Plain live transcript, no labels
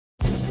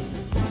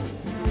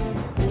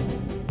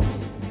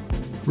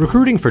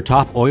Recruiting for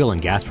top oil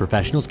and gas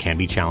professionals can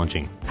be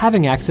challenging.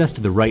 Having access to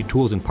the right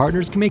tools and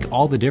partners can make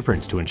all the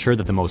difference to ensure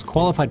that the most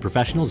qualified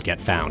professionals get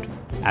found.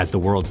 As the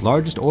world's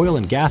largest oil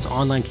and gas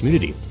online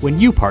community, when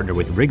you partner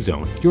with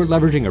Rigzone, you're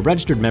leveraging a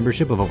registered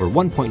membership of over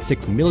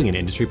 1.6 million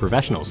industry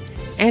professionals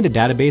and a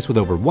database with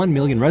over 1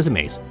 million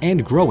resumes,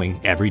 and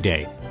growing every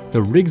day. The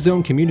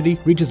Rigzone community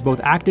reaches both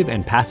active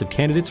and passive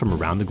candidates from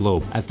around the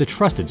globe as the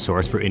trusted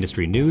source for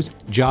industry news,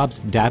 jobs,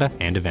 data,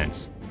 and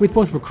events. With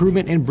both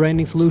recruitment and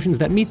branding solutions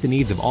that meet the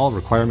needs of all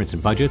requirements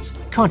and budgets,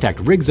 contact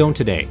Rigzone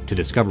today to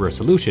discover a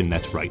solution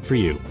that's right for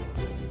you.